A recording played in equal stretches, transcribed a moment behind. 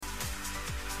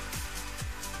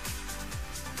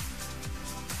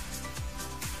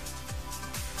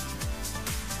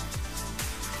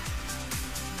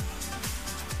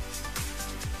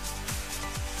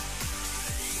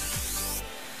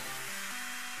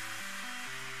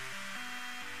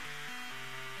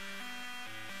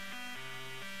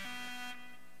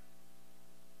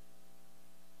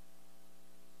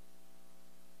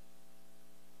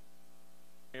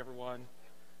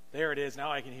There it is. Now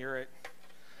I can hear it.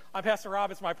 I'm Pastor Rob.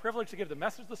 It's my privilege to give the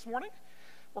message this morning.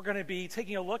 We're going to be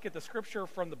taking a look at the scripture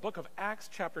from the book of Acts,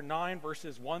 chapter 9,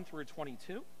 verses 1 through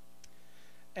 22.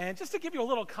 And just to give you a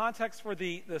little context for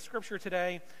the scripture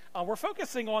today, we're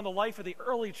focusing on the life of the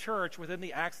early church within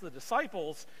the Acts of the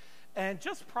Disciples. And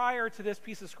just prior to this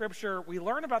piece of scripture, we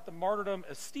learn about the martyrdom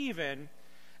of Stephen.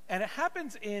 And it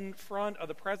happens in front of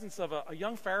the presence of a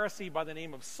young Pharisee by the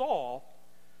name of Saul,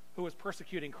 who was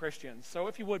persecuting Christians. So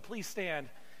if you would, please stand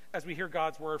as we hear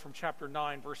God's word from chapter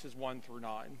 9, verses 1 through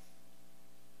 9.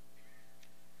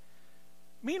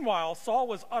 Meanwhile, Saul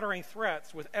was uttering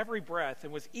threats with every breath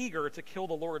and was eager to kill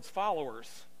the Lord's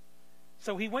followers.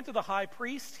 So he went to the high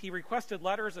priest. He requested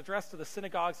letters addressed to the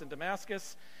synagogues in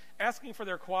Damascus, asking for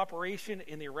their cooperation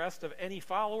in the arrest of any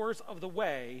followers of the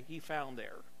way he found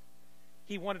there.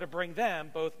 He wanted to bring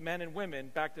them, both men and women,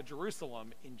 back to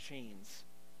Jerusalem in chains.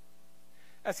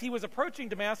 As he was approaching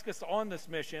Damascus on this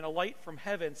mission, a light from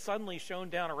heaven suddenly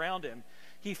shone down around him.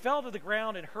 He fell to the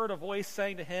ground and heard a voice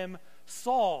saying to him,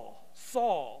 "Saul,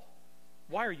 Saul,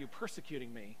 why are you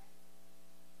persecuting me?"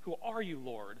 "Who are you,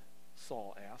 Lord?"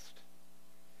 Saul asked.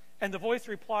 And the voice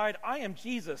replied, "I am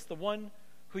Jesus, the one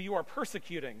who you are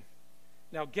persecuting.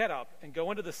 Now get up and go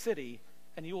into the city,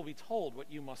 and you will be told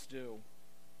what you must do."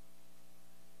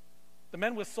 The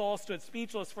men with Saul stood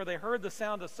speechless, for they heard the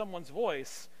sound of someone's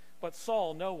voice, but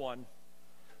Saul no one.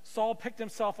 Saul picked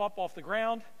himself up off the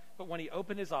ground, but when he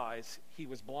opened his eyes, he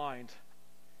was blind.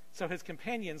 So his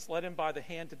companions led him by the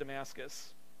hand to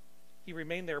Damascus. He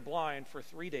remained there blind for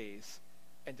 3 days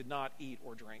and did not eat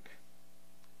or drink.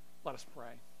 Let us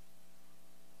pray.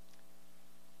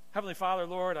 Heavenly Father,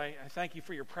 Lord, I thank you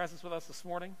for your presence with us this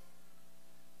morning.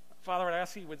 Father, I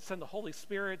ask you would send the Holy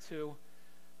Spirit to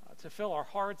fill our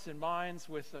hearts and minds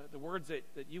with the words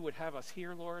that you would have us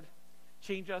hear, Lord.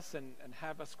 Change us and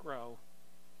have us grow.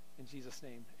 In Jesus'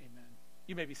 name, amen.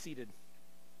 You may be seated.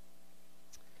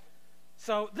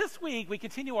 So this week, we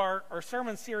continue our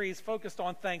sermon series focused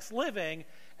on thanksgiving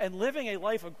and living a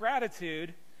life of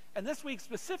gratitude. And this week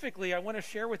specifically, I want to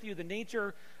share with you the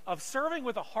nature of serving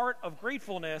with a heart of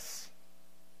gratefulness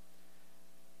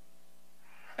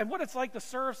and what it's like to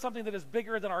serve something that is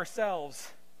bigger than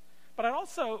ourselves. But I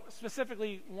also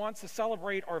specifically want to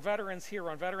celebrate our veterans here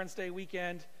on Veterans Day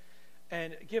weekend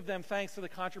and give them thanks for the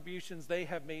contributions they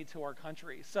have made to our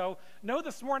country. So know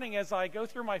this morning as I go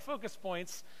through my focus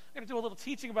points, I'm going to do a little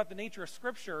teaching about the nature of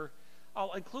Scripture.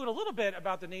 I'll include a little bit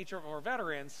about the nature of our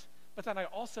veterans, but then I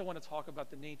also want to talk about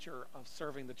the nature of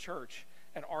serving the church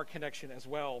and our connection as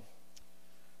well.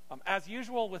 As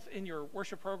usual, within your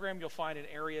worship program, you'll find an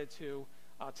area to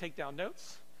take down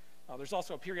notes. There's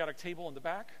also a periodic table in the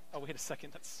back. Oh, wait a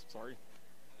second. Sorry.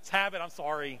 It's habit. I'm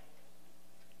sorry.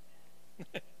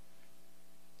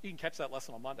 You can catch that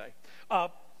lesson on Monday.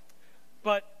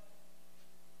 But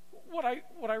what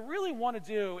I really want to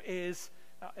do is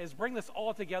bring this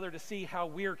all together to see how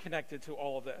we're connected to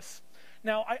all of this.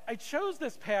 Now, I chose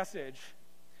this passage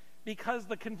because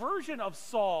the conversion of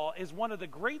Saul is one of the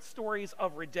great stories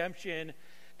of redemption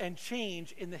and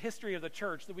change in the history of the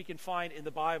church that we can find in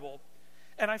the Bible.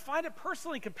 And I find it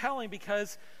personally compelling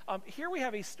because here we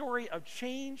have a story of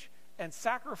change and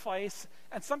sacrifice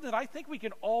and something that I think we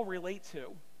can all relate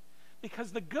to.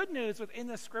 Because the good news within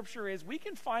this scripture is we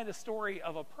can find a story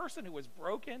of a person who was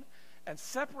broken and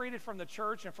separated from the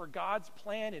church and for God's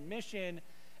plan and mission,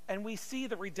 and we see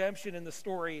the redemption in the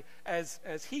story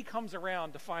as he comes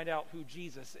around to find out who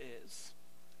Jesus is.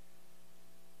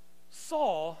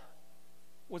 Saul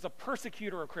was a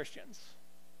persecutor of Christians.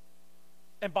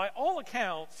 And by all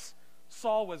accounts,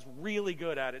 Saul was really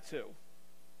good at it too.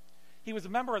 He was a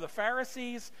member of the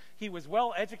Pharisees. He was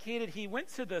well educated. He went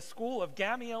to the school of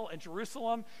Gamaliel in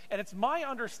Jerusalem. And it's my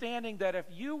understanding that if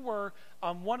you were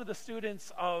one of the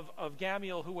students of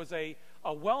Gamaliel, who was a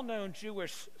well-known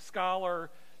Jewish scholar,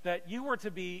 that you were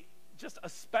to be just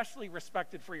especially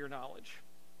respected for your knowledge.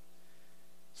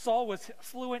 Saul was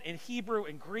fluent in Hebrew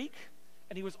and Greek,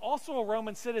 and he was also a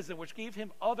Roman citizen, which gave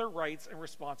him other rights and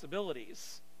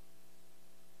responsibilities.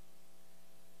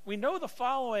 We know the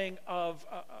following of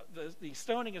the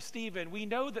stoning of Stephen. We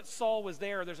know that Saul was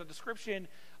there. There's a description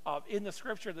in the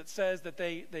scripture that says that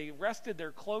they rested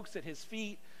their cloaks at his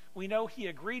feet. We know he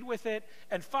agreed with it.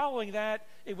 And following that,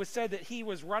 it was said that he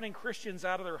was running Christians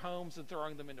out of their homes and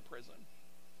throwing them into prison.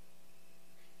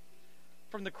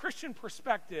 From the Christian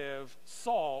perspective,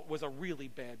 Saul was a really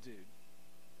bad dude.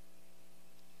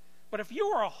 But if you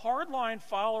were a hardline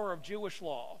follower of Jewish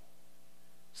law,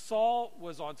 Saul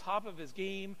was on top of his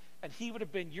game, and he would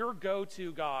have been your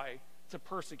go-to guy to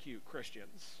persecute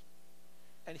Christians.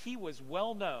 And he was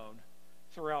well known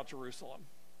throughout Jerusalem.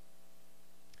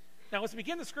 Now, as we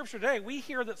begin the scripture today, we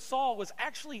hear that Saul was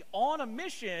actually on a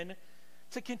mission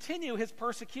to continue his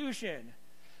persecution.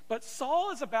 But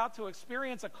Saul is about to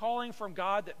experience a calling from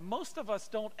God that most of us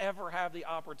don't ever have the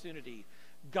opportunity.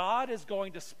 God is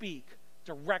going to speak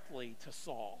directly to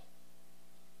Saul.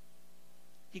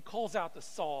 He calls out to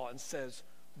Saul and says,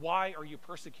 "Why are you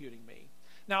persecuting me?"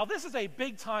 Now, this is a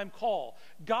big-time call.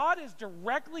 God is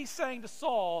directly saying to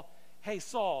Saul, "Hey,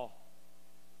 Saul,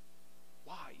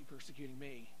 why are you persecuting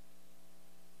me?"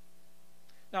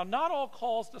 Now, not all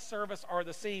calls to service are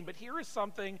the same, but here is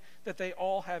something that they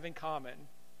all have in common.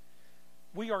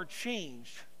 We are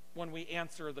changed when we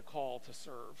answer the call to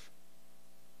serve.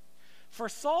 For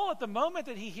Saul, at the moment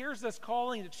that he hears this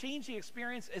calling, the change he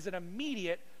experienced is an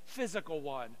immediate physical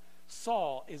one.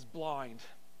 Saul is blind.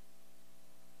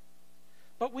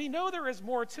 But we know there is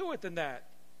more to it than that.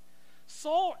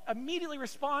 Saul immediately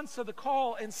responds to the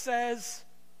call and says,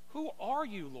 "Who are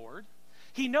you, Lord?"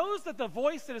 He knows that the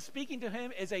voice that is speaking to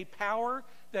him is a power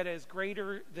that is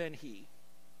greater than he.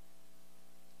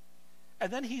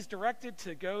 And then he's directed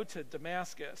to go to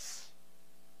Damascus.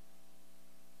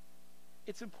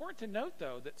 It's important to note,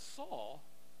 though, that Saul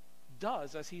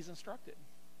does as he's instructed.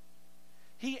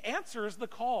 He answers the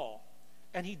call,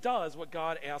 and he does what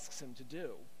God asks him to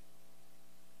do.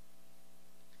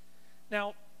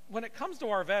 Now, when it comes to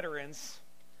our veterans,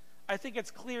 I think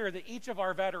it's clear that each of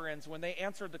our veterans, when they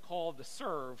answered the call to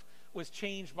serve, was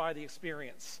changed by the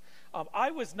experience.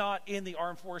 I was not in the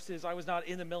armed forces. I was not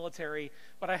in the military,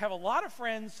 but I have a lot of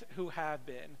friends who have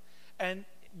been. And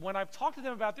when I've talked to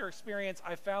them about their experience,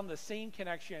 I found the same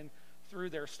connection through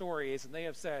their stories, and they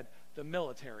have said the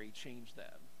military changed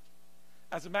them.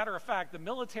 As a matter of fact, the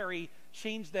military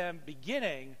changed them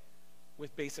beginning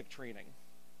with basic training.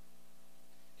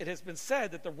 It has been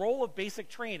said that the role of basic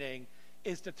training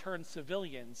is to turn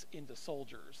civilians into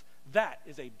soldiers. That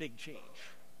is a big change.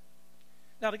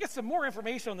 Now, to get some more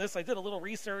information on this, I did a little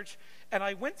research, and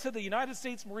I went to the United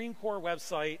States Marine Corps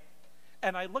website,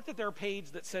 and I looked at their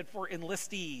page that said for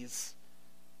enlistees.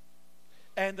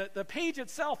 And the page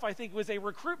itself, I think, was a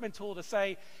recruitment tool to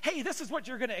say, hey, this is what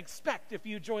you're going to expect if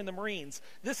you join the Marines.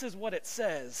 This is what it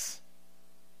says.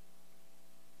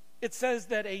 It says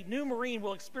that a new Marine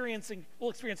will experience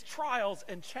trials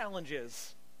and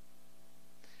challenges.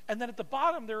 And then at the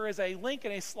bottom, there is a link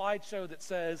in a slideshow that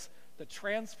says, the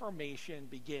transformation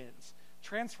begins.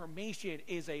 Transformation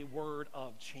is a word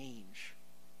of change.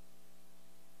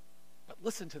 But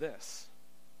listen to this.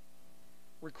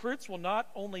 Recruits will not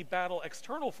only battle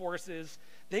external forces,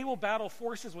 they will battle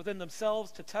forces within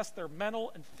themselves to test their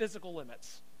mental and physical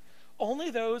limits. Only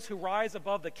those who rise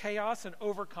above the chaos and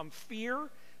overcome fear,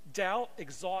 doubt,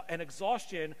 and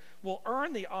exhaustion will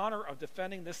earn the honor of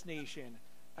defending this nation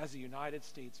as a United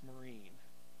States Marine.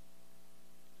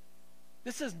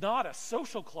 This is not a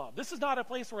social club. This is not a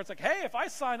place where it's like, hey, if I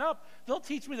sign up, they'll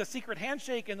teach me the secret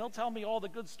handshake and they'll tell me all the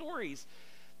good stories.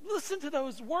 Listen to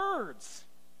those words.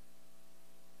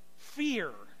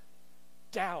 Fear,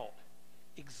 doubt,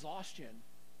 exhaustion.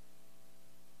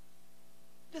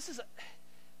 This is,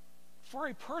 for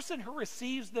a person who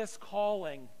receives this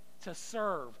calling to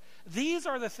serve, these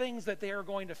are the things that they are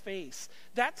going to face.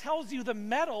 That tells you the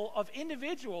mettle of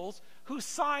individuals who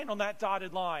sign on that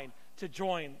dotted line to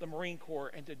join the Marine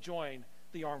Corps and to join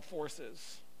the armed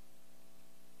forces.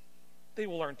 They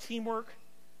will learn teamwork,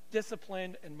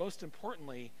 discipline, and most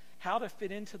importantly, how to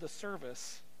fit into the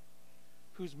service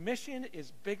whose mission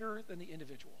is bigger than the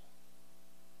individual.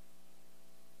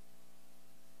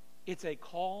 It's a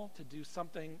call to do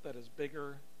something that is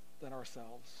bigger than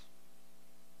ourselves.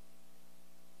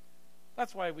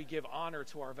 That's why we give honor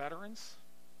to our veterans,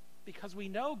 because we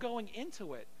know going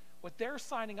into it, what they're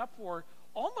signing up for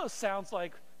almost sounds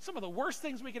like some of the worst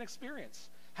things we can experience.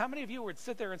 How many of you would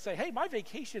sit there and say, hey, my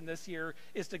vacation this year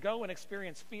is to go and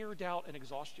experience fear, doubt, and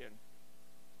exhaustion?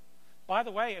 By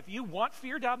the way, if you want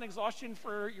fear, doubt, and exhaustion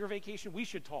for your vacation, we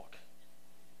should talk.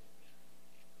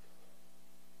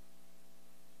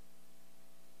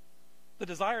 The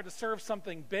desire to serve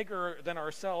something bigger than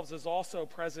ourselves is also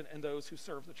present in those who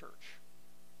serve the church.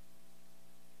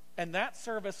 And that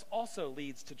service also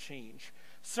leads to change.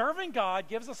 Serving God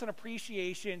gives us an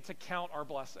appreciation to count our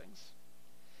blessings.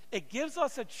 It gives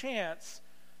us a chance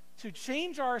to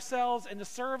change ourselves and to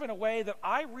serve in a way that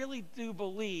I really do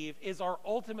believe is our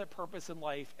ultimate purpose in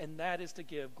life, and that is to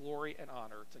give glory and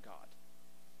honor to God.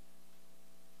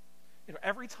 You know,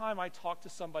 every time I talk to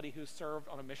somebody who served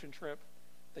on a mission trip,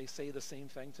 they say the same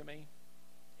thing to me.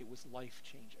 It was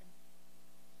life-changing.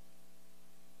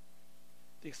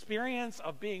 The experience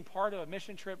of being part of a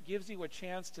mission trip gives you a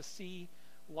chance to see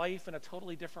life in a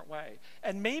totally different way.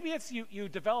 And maybe it's you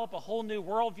develop a whole new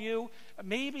worldview.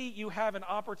 Maybe you have an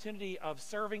opportunity of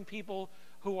serving people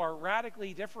who are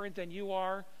radically different than you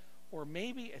are. Or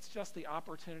maybe it's just the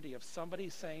opportunity of somebody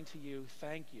saying to you,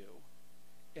 thank you,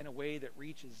 in a way that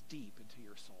reaches deep into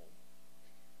your soul.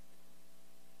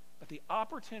 But the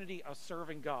opportunity of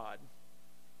serving God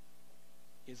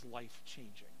is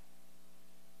life-changing.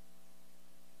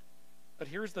 But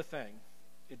here's the thing.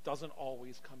 It doesn't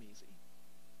always come easy.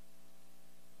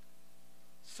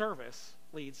 Service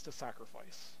leads to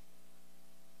sacrifice.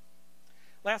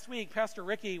 Last week, Pastor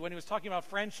Ricky, when he was talking about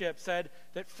friendship, said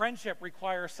that friendship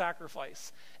requires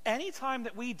sacrifice. Anytime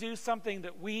that we do something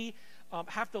that we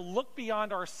have to look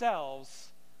beyond ourselves,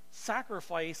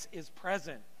 sacrifice is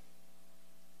present.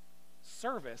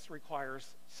 Service requires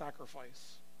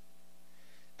sacrifice.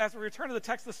 As we return to the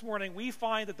text this morning, we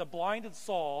find that the blinded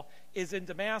Saul is in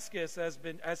Damascus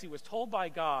as he was told by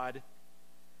God,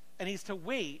 and he's to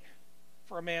wait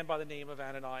for a man by the name of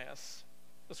Ananias.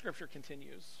 The scripture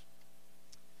continues.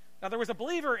 Now there was a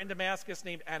believer in Damascus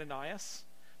named Ananias.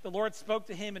 The Lord spoke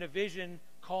to him in a vision,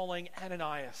 calling,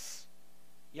 Ananias.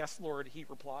 Yes, Lord, he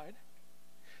replied.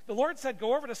 The Lord said,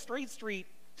 go over to Straight Street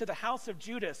to the house of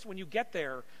Judas. When you get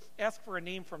there, ask for a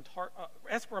man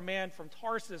from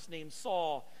Tarsus named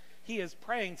Saul. He is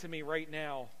praying to me right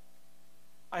now.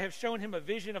 I have shown him a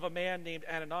vision of a man named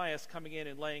Ananias coming in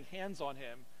and laying hands on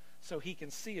him so he can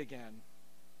see again.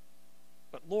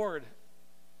 But Lord,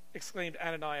 exclaimed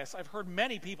Ananias, I've heard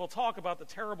many people talk about the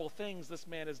terrible things this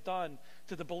man has done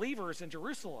to the believers in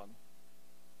Jerusalem.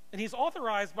 And he's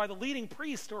authorized by the leading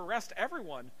priests to arrest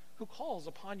everyone who calls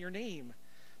upon your name.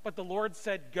 But the Lord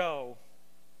said, go,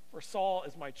 for Saul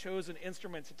is my chosen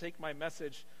instrument to take my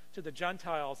message to the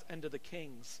Gentiles and to the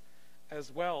kings,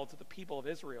 as well to the people of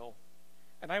Israel.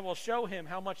 And I will show him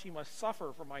how much he must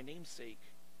suffer for my name's sake.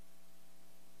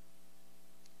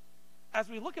 As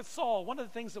we look at Saul, one of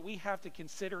the things that we have to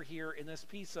consider here in this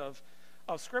piece of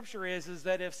Scripture is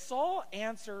that if Saul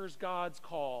answers God's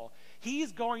call,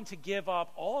 he's going to give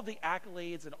up all of the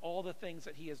accolades and all the things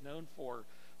that he is known for.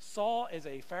 Saul is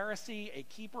a Pharisee, a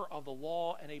keeper of the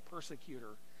law, and a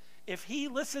persecutor. If he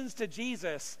listens to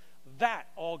Jesus, that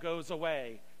all goes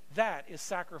away. That is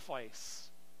sacrifice.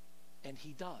 And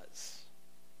he does.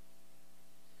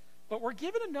 But we're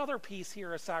given another piece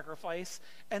here of sacrifice,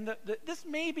 and this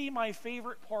may be my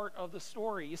favorite part of the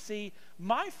story. You see,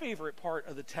 my favorite part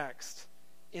of the text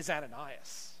is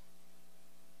Ananias.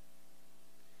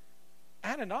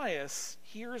 Ananias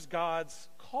hears God's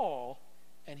call,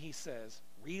 and he says,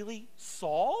 really,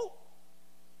 Saul?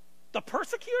 The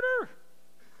persecutor?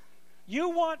 You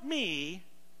want me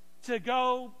to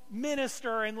go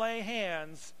minister and lay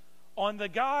hands on the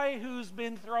guy who's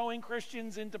been throwing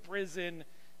Christians into prison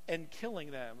and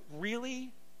killing them?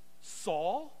 Really?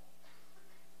 Saul?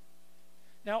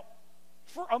 Now,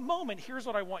 for a moment, here's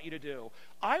what I want you to do.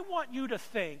 I want you to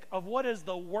think of what is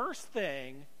the worst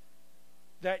thing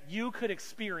that you could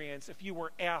experience if you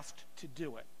were asked to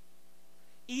do it,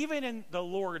 even in the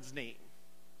Lord's name.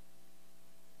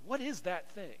 What is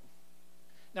that thing?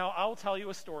 Now, I'll tell you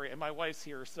a story, and my wife's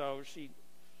here, so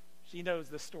she knows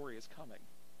this story is coming.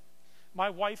 My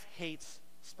wife hates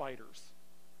spiders.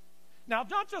 Now,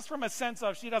 not just from a sense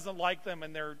of she doesn't like them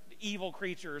and they're evil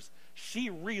creatures. She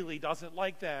really doesn't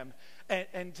like them.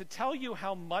 And to tell you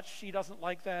how much she doesn't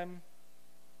like them,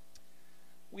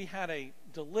 we had a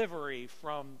delivery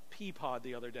from Peapod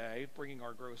the other day, bringing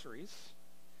our groceries,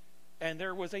 and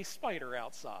there was a spider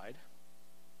outside.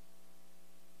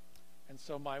 And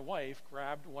so my wife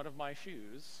grabbed one of my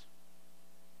shoes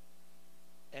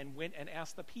and went and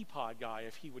asked the Peapod guy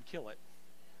if he would kill it.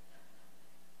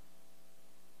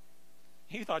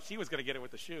 He thought she was going to get it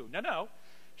with the shoe. No.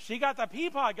 She got the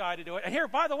Peapod guy to do it. And here,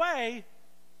 by the way,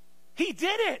 he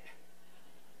did it.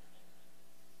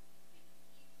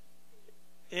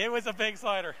 It was a big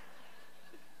spider.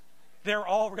 They're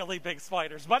all really big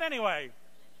spiders. But anyway.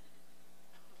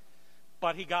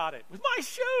 But he got it with my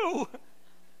shoe.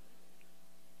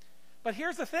 But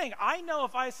here's the thing. I know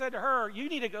if I said to her, you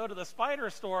need to go to the spider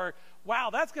store,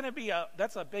 wow, that's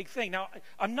a big thing. Now,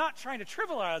 I'm not trying to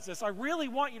trivialize this. I really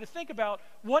want you to think about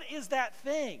what is that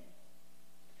thing?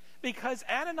 Because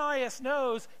Ananias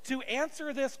knows to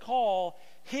answer this call,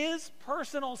 his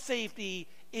personal safety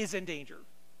is in danger.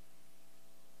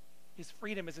 His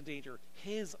freedom is in danger.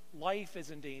 His life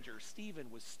is in danger. Stephen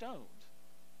was stoned.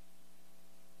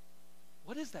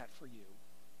 What is that for you?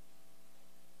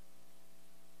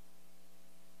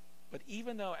 But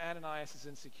even though Ananias is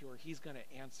insecure, he's going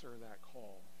to answer that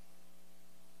call.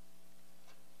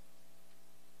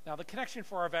 Now, the connection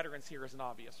for our veterans here is an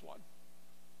obvious one.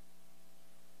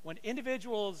 When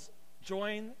individuals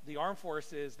join the armed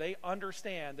forces, they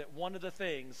understand that one of the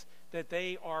things that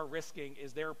they are risking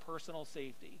is their personal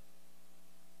safety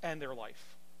and their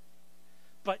life.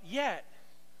 But yet,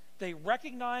 they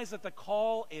recognize that the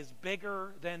call is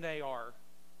bigger than they are.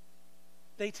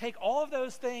 They take all of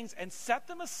those things and set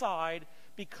them aside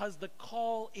because the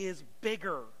call is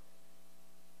bigger.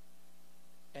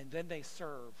 And then they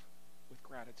serve with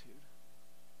gratitude.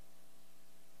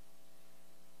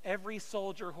 Every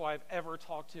soldier who I've ever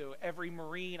talked to, every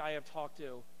Marine I have talked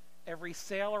to, every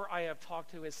sailor I have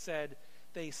talked to has said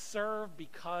they served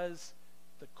because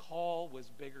the call was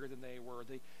bigger than they were.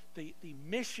 The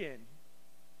mission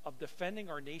of defending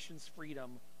our nation's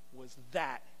freedom was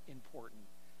that important.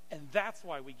 And that's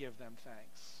why we give them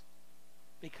thanks.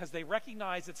 Because they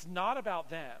recognize it's not about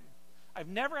them. I've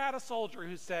never had a soldier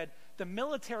who said, the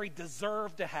military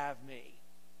deserved to have me.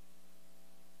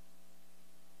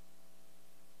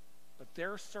 But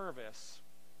their service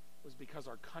was because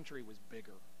our country was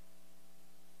bigger.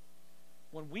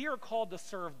 When we are called to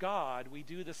serve God, we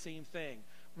do the same thing.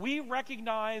 We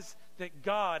recognize that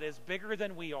God is bigger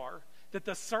than we are, that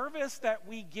the service that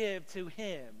we give to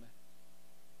Him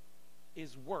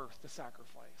is worth the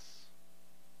sacrifice.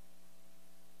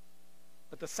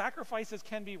 But the sacrifices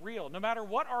can be real. No matter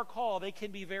what our call, they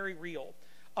can be very real.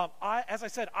 As I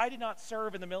said, I did not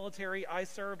serve in the military. I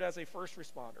served as a first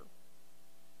responder.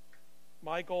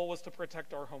 My goal was to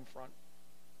protect our home front.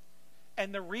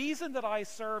 And the reason that I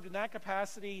served in that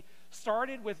capacity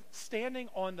started with standing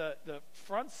on the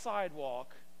front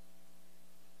sidewalk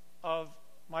of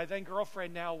my then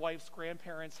girlfriend, now wife's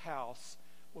grandparents' house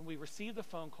when we received the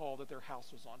phone call that their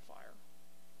house was on fire.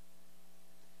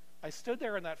 I stood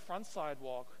there in that front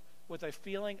sidewalk with a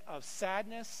feeling of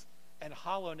sadness and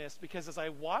hollowness because as I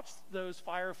watched those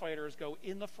firefighters go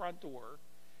in the front door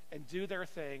and do their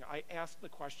thing, I asked the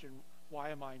question, why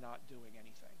am I not doing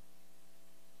anything?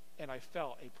 And I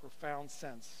felt a profound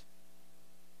sense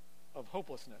of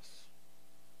hopelessness.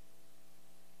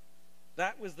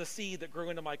 That was the seed that grew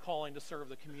into my calling to serve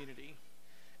the community.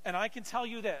 And I can tell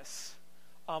you this,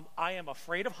 I am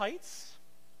afraid of heights.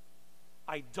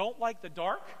 I don't like the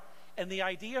dark. And the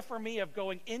idea for me of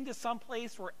going into some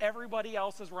place where everybody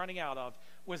else is running out of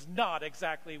was not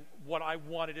exactly what I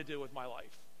wanted to do with my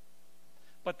life.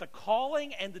 But the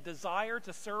calling and the desire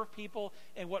to serve people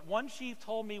in what one chief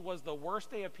told me was the worst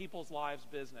day of people's lives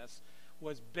business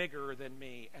was bigger than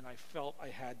me, and I felt I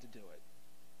had to do it.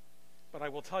 But I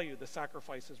will tell you, the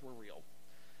sacrifices were real.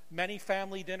 Many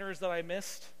family dinners that I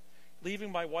missed,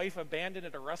 leaving my wife abandoned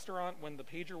at a restaurant when the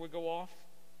pager would go off,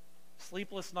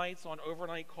 sleepless nights on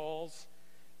overnight calls,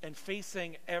 and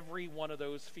facing every one of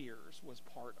those fears was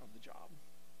part of the job.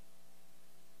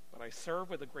 But I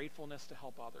served with a gratefulness to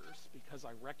help others because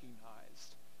I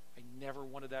recognized I never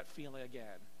wanted that feeling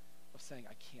again of saying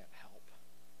I can't help.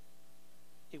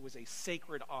 It was a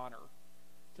sacred honor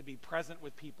to be present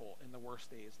with people in the worst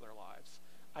days of their lives.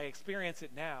 I experience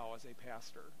it now as a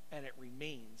pastor, and it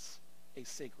remains a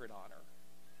sacred honor.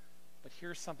 But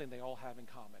here's something they all have in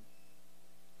common.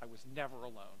 I was never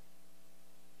alone.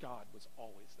 God was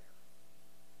always there.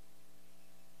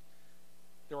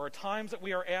 There are times that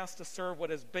we are asked to serve what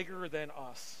is bigger than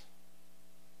us.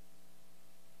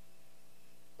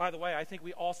 By the way, I think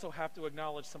we also have to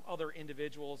acknowledge some other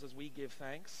individuals as we give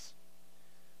thanks.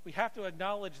 We have to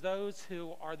acknowledge those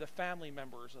who are the family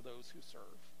members of those who serve.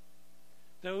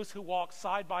 Those who walk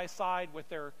side by side with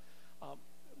their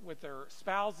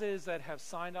spouses that have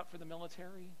signed up for the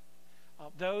military.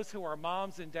 Those who are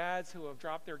moms and dads who have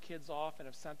dropped their kids off and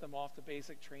have sent them off to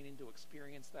basic training to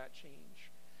experience that change.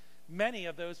 Many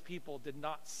of those people did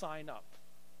not sign up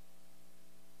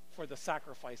for the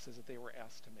sacrifices that they were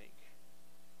asked to make.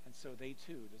 And so they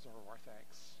too deserve our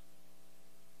thanks.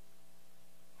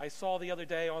 I saw the other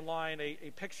day online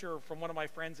a picture from one of my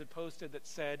friends had posted that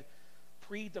said,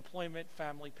 pre-deployment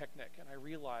family picnic. And I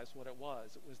realized what it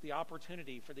was. It was the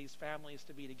opportunity for these families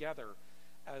to be together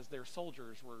as their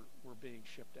soldiers were being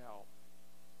shipped out.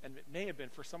 And it may have been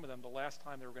for some of them the last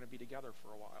time they were going to be together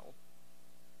for a while.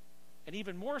 And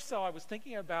even more so, I was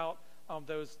thinking about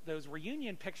those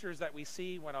reunion pictures that we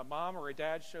see when a mom or a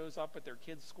dad shows up at their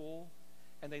kid's school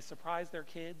and they surprise their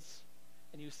kids,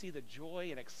 and you see the joy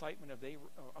and excitement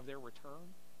of their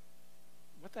return.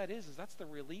 What that is that's the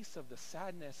release of the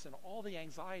sadness and all the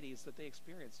anxieties that they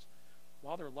experienced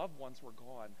while their loved ones were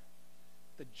gone.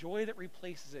 The joy that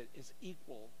replaces it is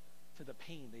equal to the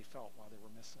pain they felt while they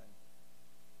were missing.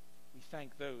 We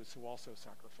thank those who also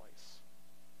sacrifice.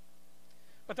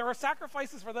 But there are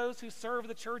sacrifices for those who serve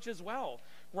the church as well.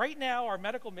 Right now, our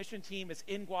medical mission team is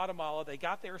in Guatemala. They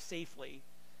got there safely.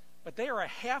 but they are a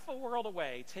half a world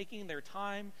away, taking their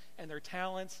time and their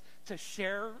talents to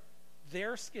share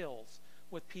their skills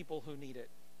with people who need it.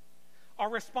 Our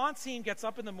response team gets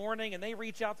up in the morning and they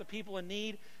reach out to people in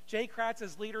need. Jay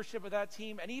Kratz's leadership of that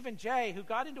team, and even Jay, who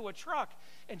got into a truck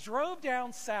and drove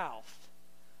down south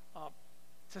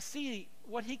to see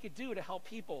what he could do to help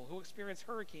people who experience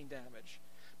hurricane damage.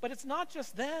 But it's not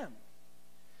just them.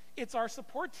 It's our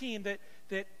support team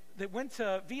that went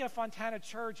to Via Fontana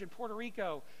Church in Puerto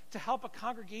Rico to help a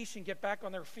congregation get back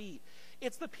on their feet.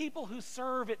 It's the people who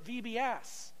serve at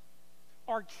VBS,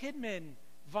 our Kidman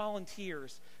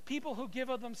volunteers, people who give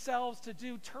of themselves to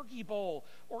do Turkey Bowl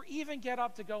or even get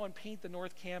up to go and paint the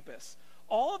North Campus.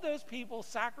 All of those people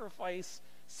sacrifice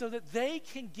so that they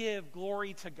can give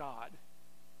glory to God.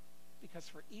 Because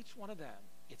for each one of them,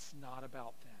 it's not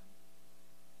about them.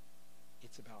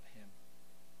 It's about Him.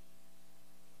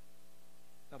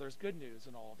 Now, there's good news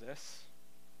in all of this.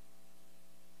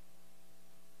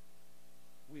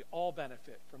 We all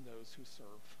benefit from those who serve.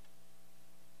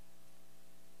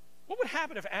 What would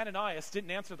happen if Ananias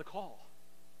didn't answer the call?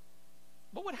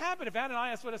 What would happen if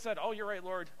Ananias would have said, "Oh, you're right,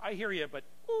 Lord, I hear you, but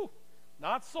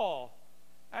not Saul.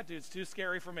 That dude's too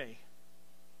scary for me."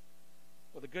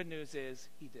 Well, the good news is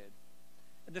he did.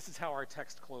 And this is how our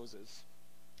text closes.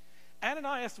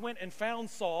 Ananias went and found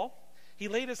Saul. He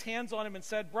laid his hands on him and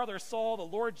said, "Brother Saul, the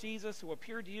Lord Jesus, who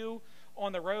appeared to you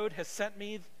on the road, has sent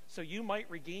me so you might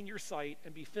regain your sight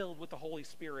and be filled with the Holy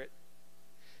Spirit."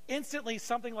 Instantly,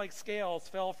 something like scales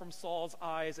fell from Saul's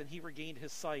eyes, and he regained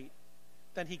his sight.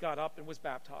 Then he got up and was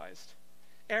baptized.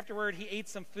 Afterward, he ate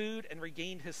some food and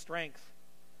regained his strength.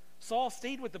 Saul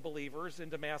stayed with the believers in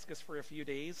Damascus for a few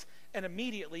days, and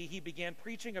immediately he began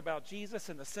preaching about Jesus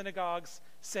in the synagogues,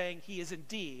 saying, "He is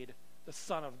indeed the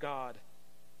Son of God."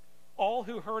 All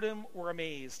who heard him were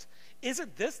amazed.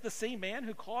 "Isn't this the same man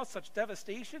who caused such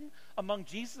devastation among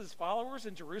Jesus' followers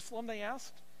in Jerusalem?" they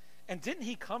asked. "And didn't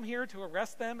he come here to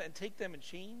arrest them and take them in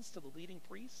chains to the leading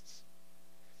priests?"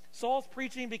 Saul's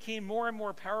preaching became more and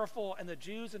more powerful, and the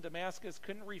Jews in Damascus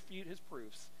couldn't refute his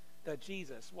proofs that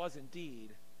Jesus was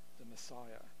indeed the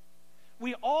Messiah.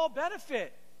 We all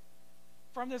benefit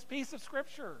from this piece of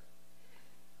Scripture.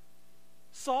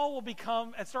 Saul will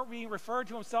become and start being referred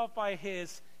to himself by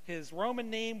his Roman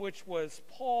name, which was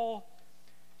Paul.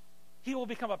 He will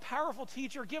become a powerful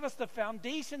teacher, give us the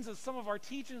foundations of some of our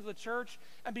teachings of the church,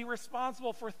 and be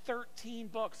responsible for 13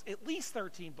 books, at least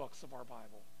 13 books of our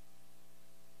Bible.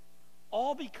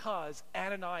 All because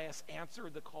Ananias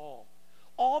answered the call.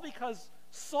 All because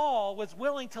Saul was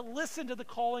willing to listen to the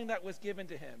calling that was given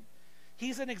to him.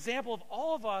 He's an example of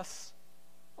all of us,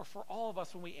 or for all of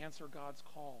us, when we answer God's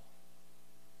call.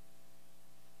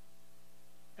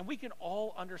 And we can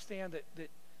all understand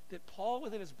that Paul,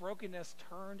 within his brokenness,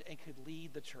 turned and could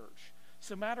lead the church.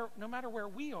 So no matter where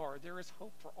we are, there is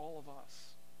hope for all of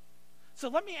us. So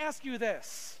let me ask you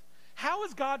this. How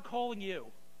is God calling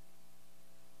you?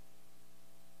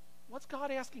 What's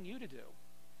God asking you to do?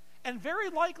 And very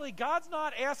likely, God's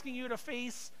not asking you to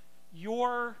face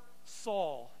your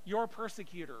Saul, your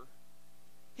persecutor.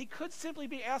 He could simply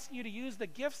be asking you to use the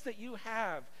gifts that you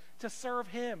have to serve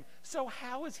him. So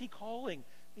how is he calling?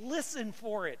 Listen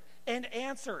for it and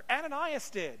answer. Ananias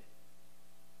did.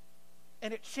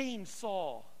 And it changed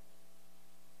Saul.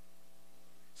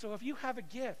 So if you have a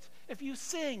gift, if you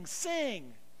sing,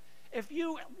 sing. If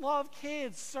you love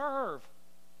kids, serve.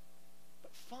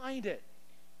 But find it.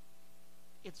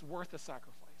 It's worth the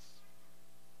sacrifice.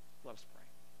 Let us pray.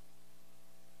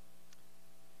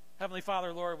 Heavenly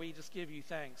Father, Lord, we just give you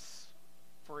thanks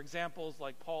for examples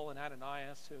like Paul and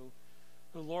Ananias who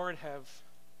Lord, have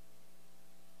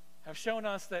shown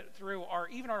us that through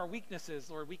even our weaknesses,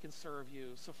 Lord, we can serve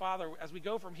you. So, Father, as we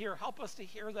go from here, help us to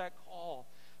hear that call.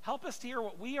 Help us to hear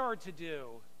what we are to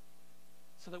do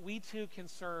so that we too can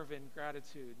serve in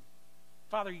gratitude.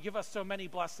 Father, you give us so many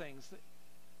blessings.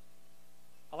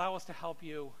 Allow us to help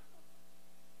you.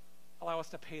 Allow us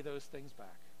to pay those things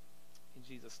back. In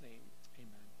Jesus' name,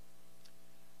 amen.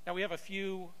 Now we have a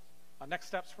few next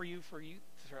steps for you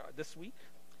this week.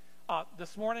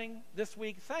 This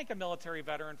week, thank a military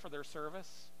veteran for their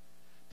service.